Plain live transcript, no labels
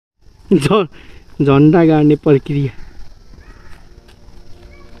झन्डा गाड्ने प्रक्रिया।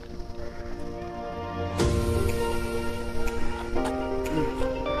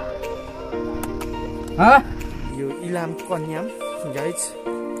 यो इलाम कन्याम गाइज,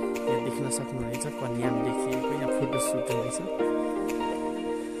 यहाँ देख्न सक्नुहुनेछ कन्याम लेखिएको, यहाँ फोटो सुट हुँदैछ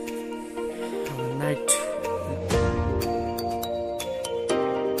नाइट।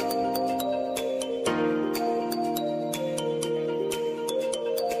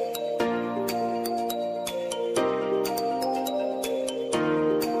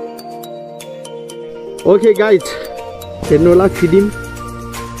 ओके गाइज, हेर्नु होला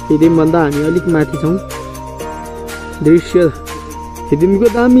फिदिम भन्दा हामी अलिक माथि छौँ। दृश्य फिदिमको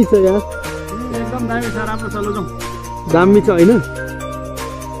दामी छ यार, एकदम दामी छ, राम्रो छ। लौ दामी छ होइन?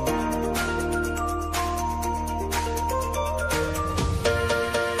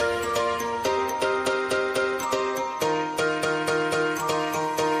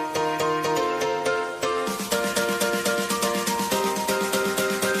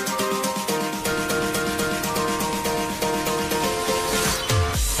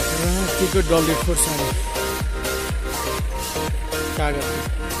 Good dolly for some kagat.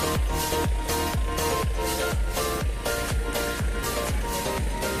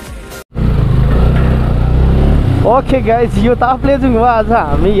 Okay guys, यो ताप्लेजुङ हो। आज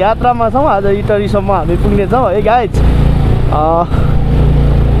हामी यात्रामा छौँ। आज इटरीसम्म हामी पुग्नेछौँ है गाइज।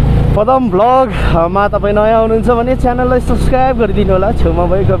 पदम भ्लगमा तपाईँ नयाँ हुनुहुन्छ भने च्यानललाई सब्सक्राइब गरिदिनु होला, छेउमा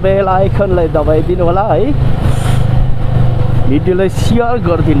भएको बेल आइकनलाई दबाइदिनु होला है, भिडियोलाई सेयर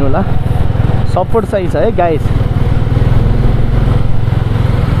गरिदिनु होला, सपोर्ट चाहिन्छ है गाइज।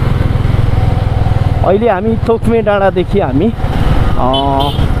 अहिले हामी तोक्मे डाँडादेखि हामी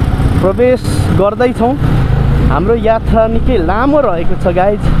प्रवेश गर्दैछौँ। हाम्रो यात्रा निकै लामो रहेको छ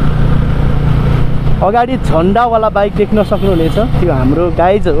गाइज। अगाडि झन्डावाला बाइक देख्न सक्नुहुनेछ, त्यो हाम्रो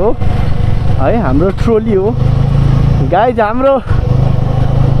गाइज हो है, हाम्रो ट्रोली हो गाइज। हाम्रो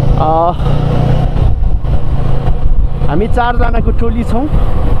हामी 4 जनाको टोली छौँ।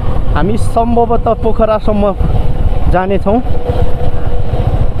 हामी सम्भवतः पोखरासम्म जानेछौँ,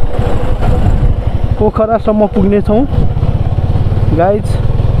 पोखरासम्म पुग्नेछौँ गाइज।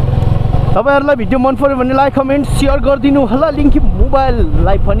 तपाईहरुलाई भिडियो मन पर्यो भने लाइक कमेन्ट शेयर गरिदिनु होला, लिङ्की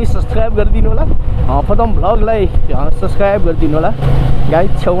मोबाइललाई पनि सब्सक्राइब गरिदिनु होला, पदम भ्लगलाई सब्सक्राइब गरिदिनु होला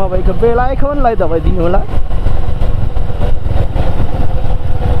गाइज। छेउमा भएको बेल आइकनलाई दबाइदिनु होला।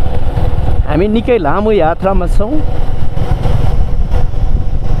 हामी निकै लामो यात्रामा छौँ।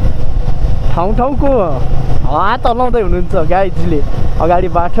 ठाउँ ठाउँको हात हल्लाउँदै हुनुहुन्छ गाइजले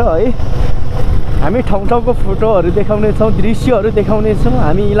अगाडिबाट है। हामी ठाउँ ठाउँको फोटोहरू देखाउनेछौँ, दृश्यहरू देखाउनेछौँ।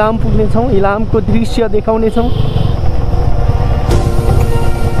 हामी इलाम पुग्नेछौँ, इलामको दृश्य देखाउनेछौँ।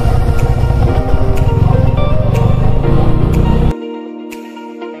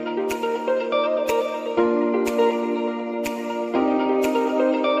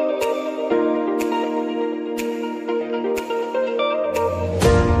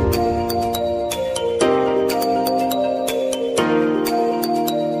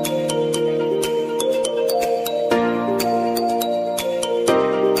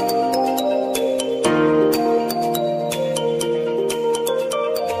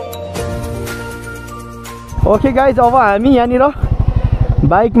 ओके गाइज, अब हामी यहाँनिर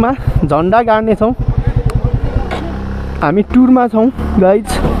बाइकमा झन्डा गाड्नेछौँ। हामी टुरमा छौँ गाइज।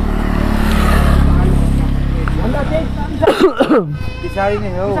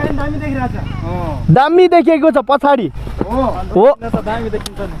 दामी देखिएको छ पछाडि हो,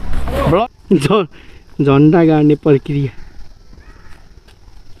 झन्डा गाड्ने प्रक्रिया।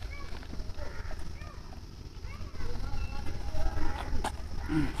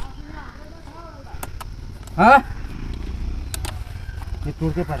 ये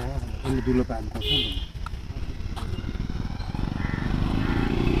तोड़ के पारे है दूल्हे पे आने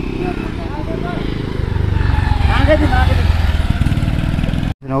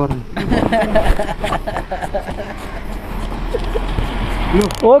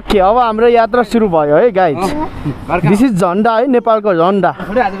ओके, अब हाम्रो यात्रा सुरु भयो है गाइज। दिस इज झन्डा है, नेपालको झन्डा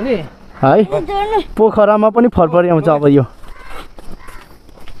है। पोखरामा पनि फरफरी आउँछ अब यो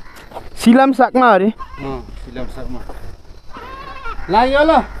सिलाम साकमा अरे। लाग्यो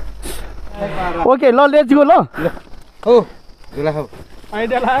ल। ओके ल, लेट्स गो ल। हो जुला हो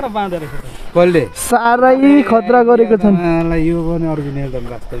आइडिया लाएर बाँधेर कसले सारै खतरा गरेको छन्। यो पनि अर्जिनल एकदम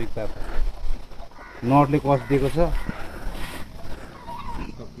वास्तविकता नटले कस्ट दिएको छ।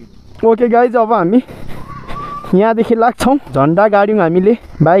 ओके गाइज, अब हामी यहाँदेखि लाग्छौँ। झन्डा गाड्यौँ हामीले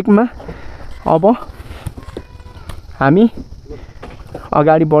बाइकमा। अब हामी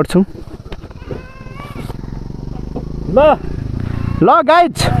अगाडि बढ्छौँ ल। ल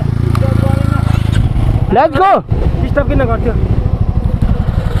गाइज, लेट्स गो डिस्टर्ब किन गर्थ्यो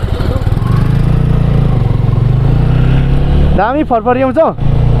दामी फरफरी आउँछ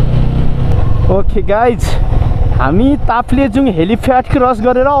ओके गाइज हामी ताप्लेजुङ हेलिप्याड क्रस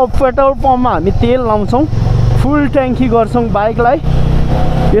गरेर पेट्रोल पम्पमा हामी तेल लाउँछौँ फुल ट्याङ्की गर्छौँ बाइकलाई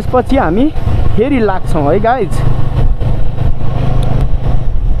त्यसपछि हामी फेरि लाग्छौँ है गाइज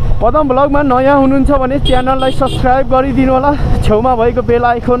पदम ब्लगमा नयाँ हुनुहुन्छ भने च्यानललाई सब्सक्राइब गरिदिनु होला छेउमा भएको बेल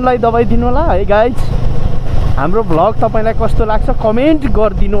आइकनलाई दबाइदिनु होला है गाइज हाम्रो ब्लग तपाईँलाई कस्तो लाग्छ कमेन्ट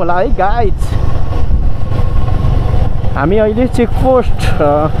गरिदिनु होला है गाइज हामी अहिले चेकपोस्ट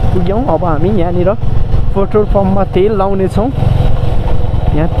पुग्यौँ अब हामी यहाँनिर पेट्रोल पम्पमा तेल लाउनेछौँ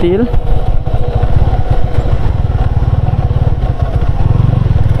यहाँ तेल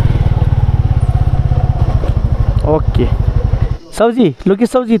ओके सब्जी लोके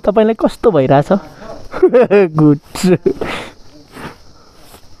सब्जी तपाईँलाई कस्तो भइरहेछ गुड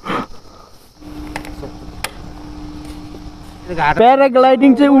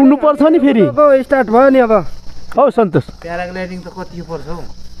प्याराग्लाइडिङ चाहिँ उड्नुपर्छ नि फेरि स्टार्ट भयो नि अब हौ सन्तोष प्याराग्लाइडिङ त कति पर्छ हौ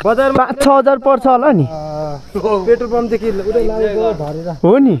बजारमा 5-6 हजार पर्छ होला नि पेट्रोल पम्पदेखि उतै लागेको भरेर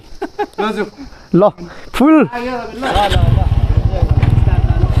हो नि ल फुल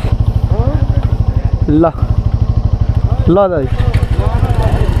ल ल दाइ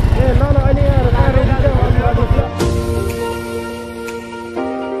ए ल अहिले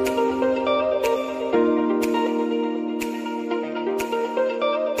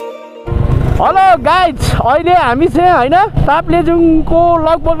हेलो गाइज अहिले हामी चाहिँ होइन ताप्लेजुङको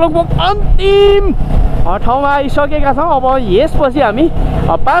लगभग अन्तिम ठाउँमा आइसकेका छौँ अब यसपछि हामी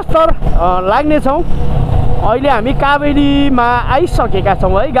 5 थर लाग्नेछौँ अहिले हामी काबेलीमा आइसकेका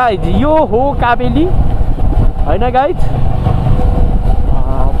छौँ है गाइज यो हो काबेली होइन गाइज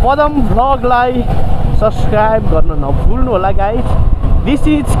पदम भ्लगलाई सब्सक्राइब गर्न नभुल्नु होला गाइज दिस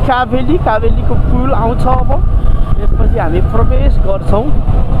इज काबेलीको पुल आउँछ अब त्यसपछि हामी प्रवेश गर्छौँ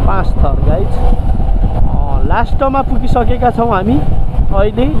 5 थर गाइज लास्टमा पुगिसकेका छौँ हामी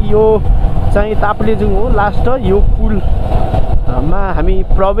अहिले यो चाहिँ ताप्लेजुङ हो लास्ट यो पुलमा हामी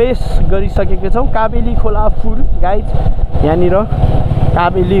प्रवेश गरिसकेका छौँ काबेली खोला पुल गाइज यहाँनिर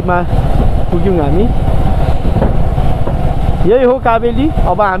काबेलीमा पुग्यौँ हामी यही हो काबेली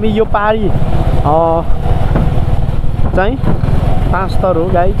अब हामी यो पारी चाहिँ 5 थर हो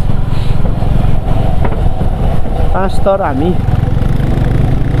गाइज 5 थर हामी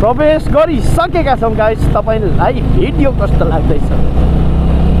प्रवेश गरिसकेका छौँ गाइज तपाईँलाई भिडियो कस्तो लाग्दैछ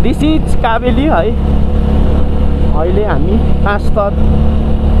दिस इज काबेली है अहिले हामी 5 थर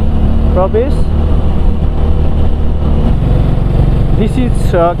प्रवेश दिस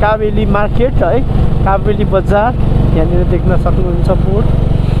इज काबेली मार्केट है काबेली बजार यहाँनिर देख्न सक्नुहुन्छ बोर्ड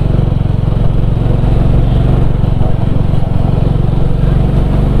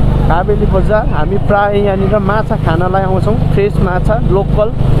काबेली बजार हामी प्राय यहाँनिर माछा खानलाई आउँछौँ फ्रेस माछा लोकल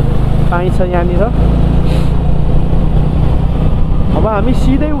पाइन्छ यहाँनिर अब हामी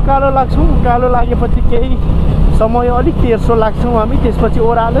सिधै उकालो लाग्छौँ उकालो लागेपछि केही समय अलिक तेर्सो लाग्छौँ हामी त्यसपछि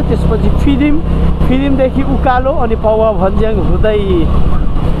ओह्रालो त्यसपछि फिदिमदेखि उकालो अनि पौवा भन्ज्याङ हुँदै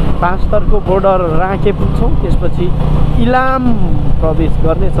 5 थरको बोर्डर राँके पुग्छौँ त्यसपछि इलाम प्रवेश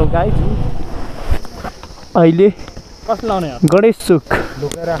गर्नेछौँ गाइज अहिले गणेश चोक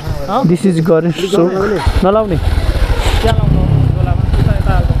दिस इज गणेश चोक नलाउने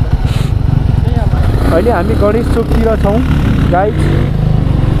अहिले हामी गणेश चोकतिर छौँ गाइज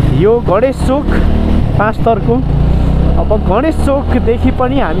यो गणेश चोक 5 थरको अब गणेश चोकदेखि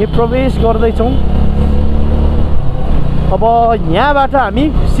पनि हामी प्रवेश गर्दैछौँ अब यहाँबाट हामी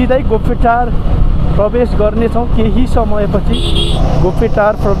सिधै गोपेटार प्रवेश गर्नेछौँ केही समयपछि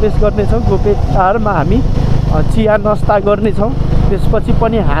गोपेटार प्रवेश गर्नेछौँ गोपेटारमा हामी चिया नास्ता गर्नेछौँ त्यसपछि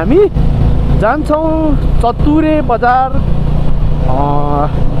पनि हामी जान्छौँ चतुरे बजार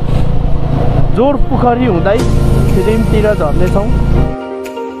जोर पोखरी हुँदै फिदिमतिर झर्नेछौँ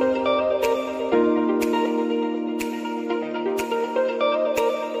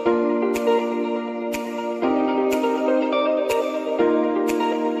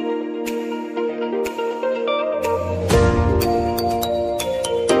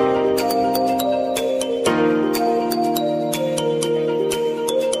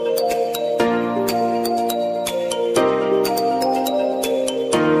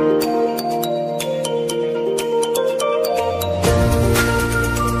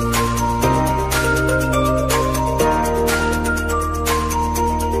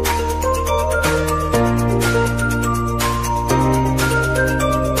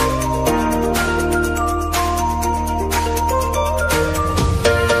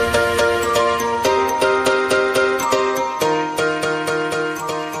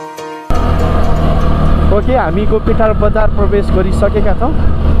ओके हामी गोपेटार बजार प्रवेश गरिसकेका छौँ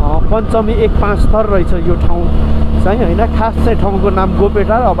पञ्चमी 1-5 थर रहेछ यो ठाउँ चाहिँ होइन खास चाहिँ ठाउँको नाम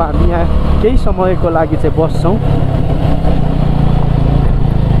गोपेटार अब हामी यहाँ केही समयको लागि चाहिँ बस्छौँ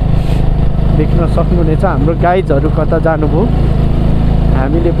देख्न सक्नुहुनेछ हाम्रो गाइजहरू कता जानुभयो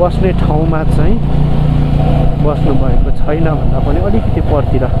हामीले बस्ने ठाउँमा चाहिँ बस्नु भएको छैन भन्दा पनि अलिकति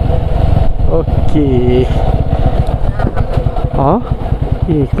परतिर ओके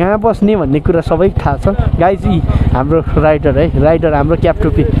ए कहाँ बस्ने भन्ने कुरा सबै थाहा छ गाइज हाम्रो राइडर है राइडर हाम्रो क्याप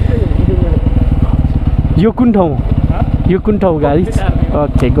टोपी यो कुन ठाउँ गाइज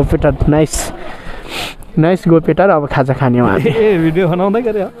ओके गोपेटार नाइस गोपेटार अब खाजा खाने हो हामी भिडियो बनाउँदै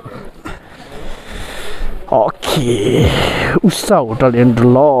गरे okay Usha hotel and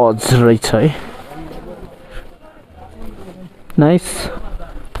lodge रहेछ है नाइस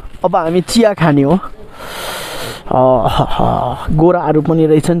अब हामी चिया खाने हो गोराहरू पनि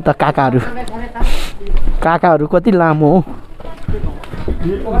रहेछ नि त काकाहरू कति लामो हो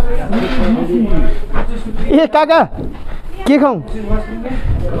ए काका के खाउँ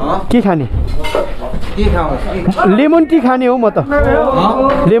के खाने लेमन टी खाने हो म त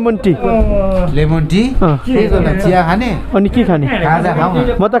लेमन टी चिया खाने अनि के खाने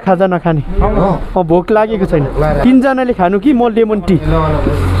म त खाजा नखाने भोक लागेको छैन 3 जनाले खानु कि म लेमन टी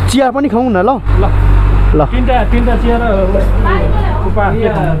चिया पनि खाउँ न ल तीनटा चिया र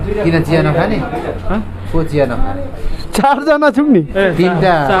किन चिया नखाने को चिया नखाने 4 जना छौँ नि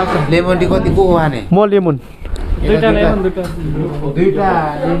 3टा लेमन टी कति को खाने म लेमन दुईटा लेमन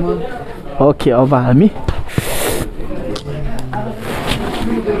ओके अब हामी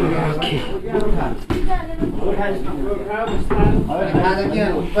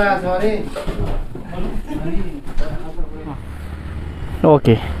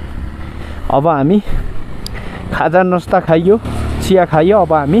ओके अब हामी खाजा नास्ता खाइयो चिया खाइयो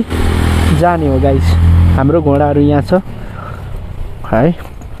अब हामी जाने हो गाइस हाम्रो घोडाहरू यहाँ छ है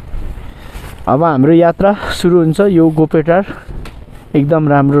अब हाम्रो यात्रा सुरु हुन्छ यो गोपेटार एकदम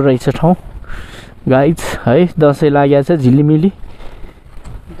राम्रो रहेछ ठाउँ गाइज है दसैँ लागेको छ झिलिमिली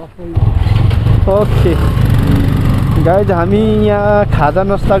ओके गाइज हामी यहाँ खाजा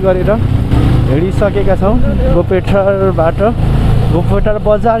नास्ता गरेर हिँडिसकेका छौँ गोपेटार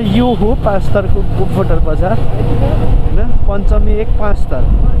बजार यो हो 5 थरको गोपेटार बजार होइन पञ्चमी 1-5 थर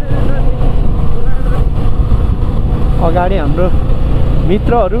अगाडि हाम्रो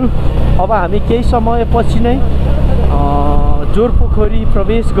मित्रहरू अब हामी केही समयपछि नै जोरपोखरी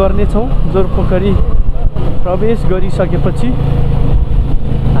प्रवेश गर्नेछौँ जोरपोखरी प्रवेश गरिसकेपछि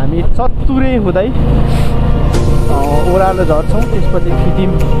हामी चतुरे हुँदै ओह्रालो झर्छौँ त्यसपछि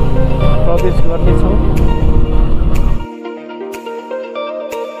फिदिम प्रवेश गर्नेछौँ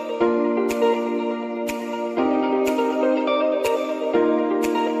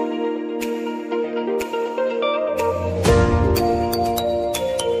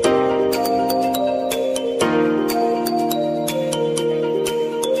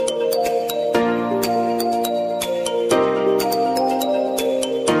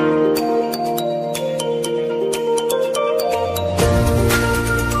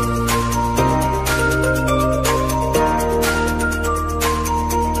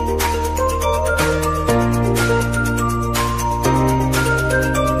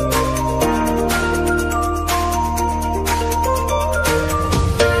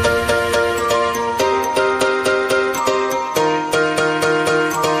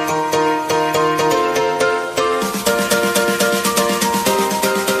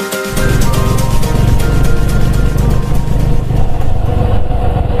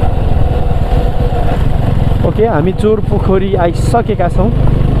हामी जोरपोखरी आइसकेका छौँ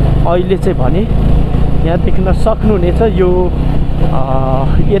अहिले चाहिँ भने यहाँ देख्न सक्नुहुनेछ यो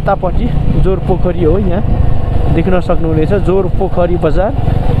यतापट्टि जोरपोखरी हो यहाँ देख्न सक्नुहुनेछ जोरपोखरी बजार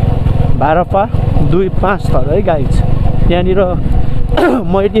भारपा 2-5 थर है गाइज यहाँनिर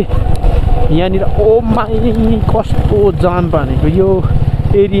मैले यहाँनिर ओ माई कस्तो जाम भनेको यो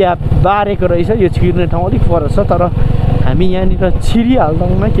एरिया बारेको रहेछ यो छिर्ने ठाउँ अलिक फरक छ तर हामी यहाँनिर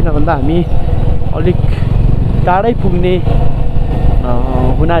छिरिहाल्दैनौँ किन भन्दा हामी अलिक टाढै पुग्ने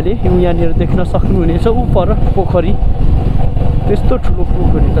हुनाले यहाँनिर देख्न सक्नुहुनेछ ऊ पर पोखरी त्यस्तो ठुलो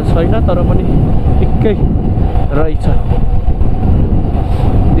पोखरी त छैन तर पनि एकै रहेछ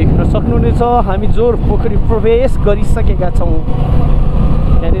देख्न सक्नुहुनेछ हामी जोरपोखरी प्रवेश गरिसकेका छौँ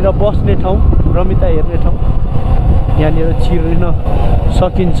यहाँनिर बस्ने ठाउँ रमिता हेर्ने ठाउँ यहाँनिर छिर्न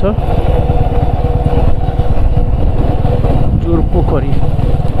सकिन्छ जोरपोखरी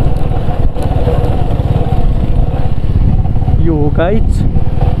यो हो गाइज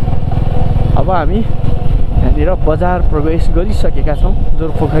अब हामी यहाँनिर बजार प्रवेश गरिसकेका छौँ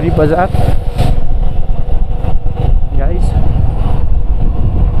जोरपोखरी बजार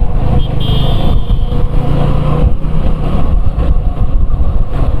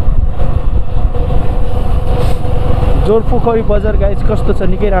जोरपोखरी बजार गाइज कस्तो छ,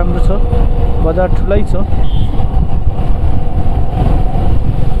 निकै राम्रो छ, बजार ठुलै छ।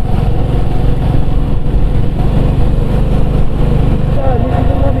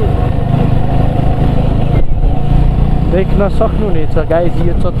 देख्न सक्नुहुनेछ गाइज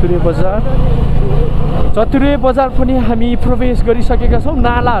यो चतुरे बजार। चतुरे बजार पनि हामी प्रवेश गरिसकेका छौँ।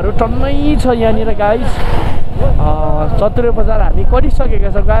 नालाहरू टन्नै छ यहाँनिर गाइज। चतुरे बजार हामी गरिसकेका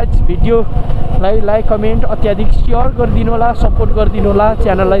छौँ गाइज। भिडियोलाई लाइक कमेन्ट अत्याधिक सेयर गरिदिनु होला, सपोर्ट गरिदिनु होला,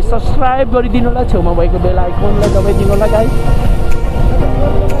 च्यानललाई सब्सक्राइब गरिदिनु होला, छेउमा भएको बेल आइकनलाई दबाइदिनु होला गाइज।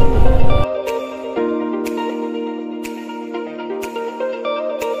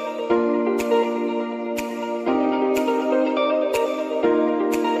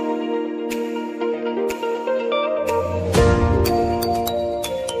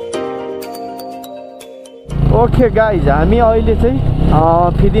 ओके गाइज, हामी अहिले चाहिँ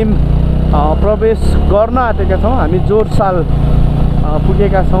फिदिम प्रवेश गर्न आँटेका छौँ। हामी जोरसाल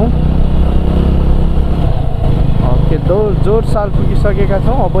पुगेका छौँ। ओके, जोरसाल पुगिसकेका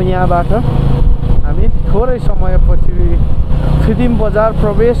छौँ। अब यहाँबाट हामी थोरै समयपछि फिदिम बजार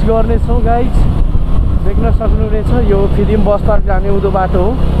प्रवेश गर्नेछौँ गाइज। देख्न सक्नुहुनेछ यो फिदिम बस पार्क जाने उँधो बाटो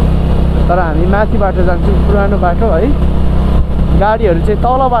हो, तर हामी माथिबाट जान्छौँ, पुरानो बाटो है। गाडीहरू चाहिँ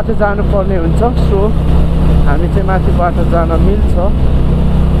तलबाट जानुपर्ने हुन्छ, सो हामी चाहिँ माथिबाट जान मिल्छ।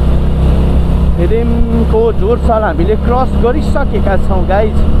 फिदिमको जोरसाल हामीले क्रस गरिसकेका छौँ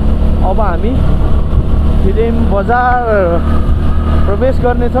गाइज। अब हामी फिदिम बजार प्रवेश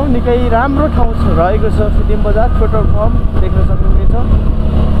गर्नेछौँ। निकै राम्रो ठाउँ रहेको छ फिदिम बजार। पेट्रोल पम्प देख्न सक्नुहुनेछ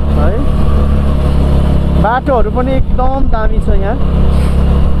है। बाटोहरू पनि एकदम दामी छ यहाँ।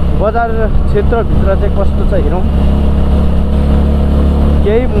 बजार क्षेत्रभित्र चाहिँ कस्तो छ हेरौँ।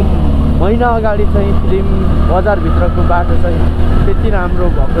 केही महिना अगाडि चाहिँ फिदिम बजारभित्रको बाटो चाहिँ त्यति राम्रो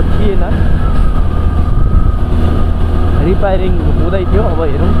भएको थिएन, रिपेयरिङ हुँदै थियो। अब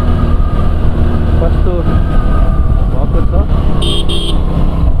हेरौँ कस्तो भएको छ।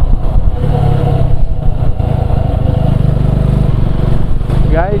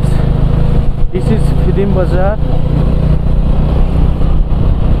 गाइज, दिस इज फिदिम बजार।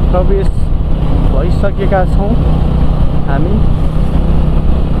 प्रवेश भइसकेका छौँ हामी।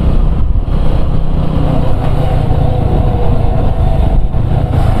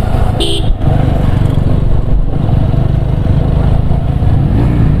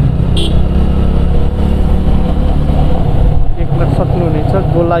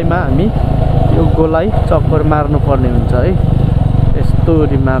 गोलाइमा हामी यो गोलाइ चक्कर मार्नुपर्ने हुन्छ है।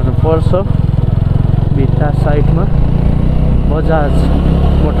 यस्तोरी मार्नु पर्छ। भित्ता साइडमा बजाज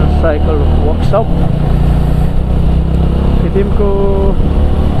मोटरसाइकल वर्कसप। फिदिमको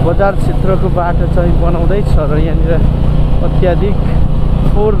बजार क्षेत्रको बाटो चाहिँ बनाउँदैछ र यहाँनिर अत्याधिक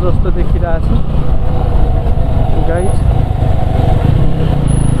फोहोर जस्तो देखिरहेछ गाइज।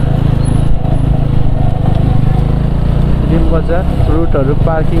 फिदिम बजार रुटहरू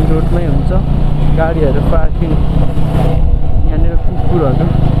पार्किङ रुटमै हुन्छ। गाडीहरू पार्किङ, यहाँनिर कुकुरहरू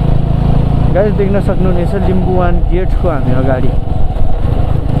गाइज देख्न सक्नुहुनेछ। लिम्बुवान गेटको हामी अगाडि।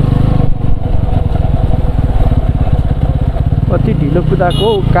 कति ढिलो कुदाएको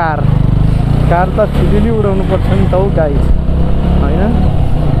हौ कार त फिलिली उडाउनु पर्छ नि त हौ गाइज होइन।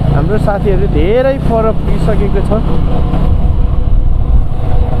 हाम्रो साथीहरू धेरै फरक पुगिसकेको छ।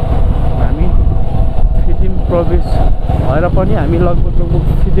 हामी फिदिम प्रवेश भएर पनि हामी लगभग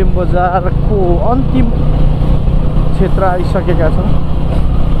फिदिम बजारको अन्तिम क्षेत्र आइसकेका छौँ।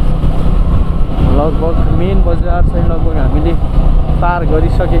 लगभग मेन बजार चाहिँ लगभग हामीले पार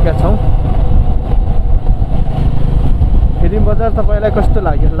गरिसकेका छौँ। फिदिम बजार तपाईँलाई कस्तो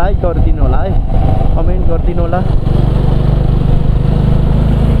लाग्यो लाइक गरिदिनु होला है, कमेन्ट गरिदिनु होला।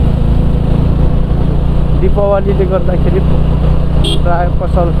 दीपावलीले गर्दाखेरि प्राय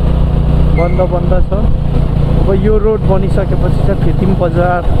पसल बन्द छ। अब यो रोड बनिसकेपछि चाहिँ फिदिम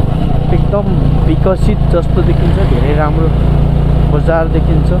बजार एकदम विकसित जस्तो देखिन्छ। धेरै राम्रो बजार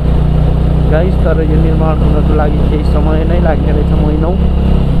देखिन्छ गाइस। तर यो निर्माण हुनको लागि केही समय नै लाग्ने रहेछ, महिनौँ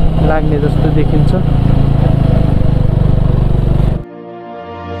लाग्ने जस्तो देखिन्छ।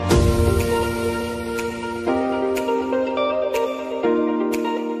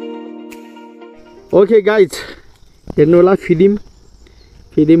 ओके गाइज, हेर्नु होला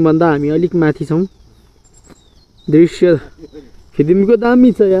फिदिमभन्दा हामी अलिक माथि छौँ। दृश्य फिदिमको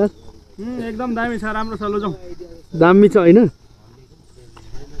दामी छ यार, एकदम दामी छ, राम्रो छ। लौ दामी छ होइन।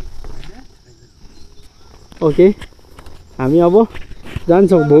 ओके, हामी अब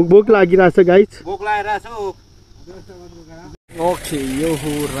जान्छौँ। भोक लागिरहेछ गाइज। ओके, यो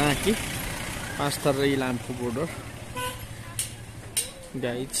हो राँकी पाँचथर र इलामको बोर्डर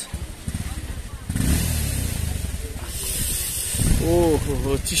गाइज।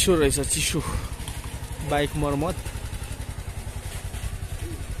 ओहो चिसो रहेछ चिसो बाइक मर्मत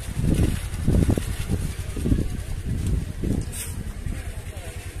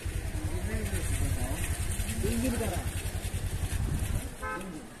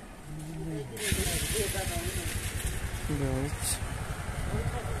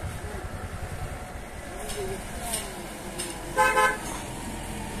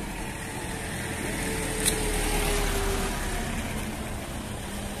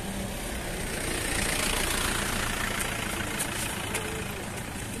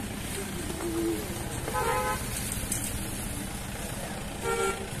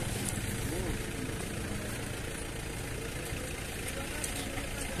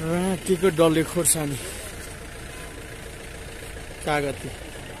के को डल्ले खोर्सानी कागती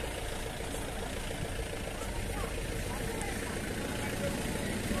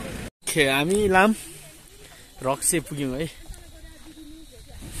हामी इलाम रक्से पुग्यौं है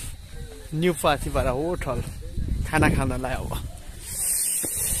न्यू पाथिपारा होटल खाना खानलाई अब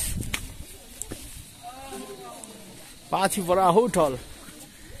पाथिपारा होटल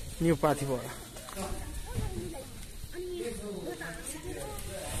न्यू पाथिपारा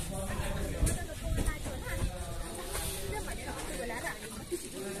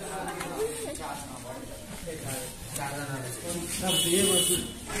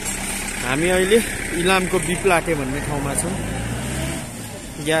हामी अहिले इलामको बिप्लाटे भन्ने ठाउँमा छौं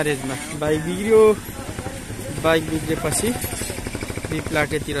ग्यारेजमा बाइक बिग्रेपछि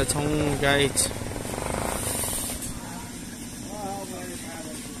बिप्लाटेतिर छौं गाइज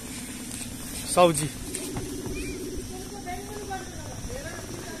सब्जी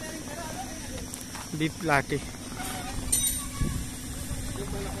बिप्लाटे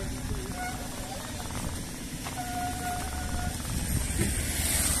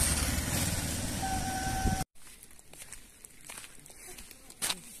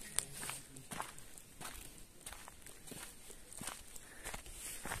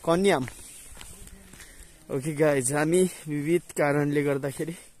कन्याम ओके गाइज हामी विविध कारणले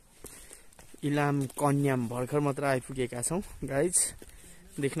गर्दाखेरि इलाम कन्याम भर्खर मात्र आइपुगेका छौं गाइज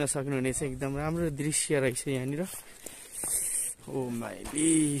देख्न सक्नुहुनेछ एकदम राम्रो दृश्य रहेछ यहाँनिर ओ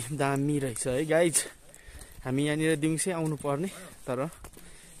माइली दामी रहेछ है गाइज हामी यहाँनिर दिउँसै आउनु पर्ने तर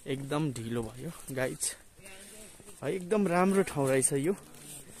एकदम ढिलो भयो गाइज है एकदम राम्रो ठाउँ रहेछ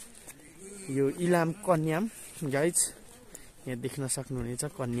यो इलाम कन्याम गाइज यहाँ देख्न सक्नुहुनेछ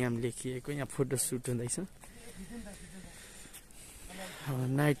कन्याम लेखिएको यहाँ फोटो सुट हुँदैछ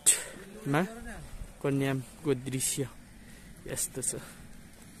नाइटमा कन्यामको दृश्य यस्तो छ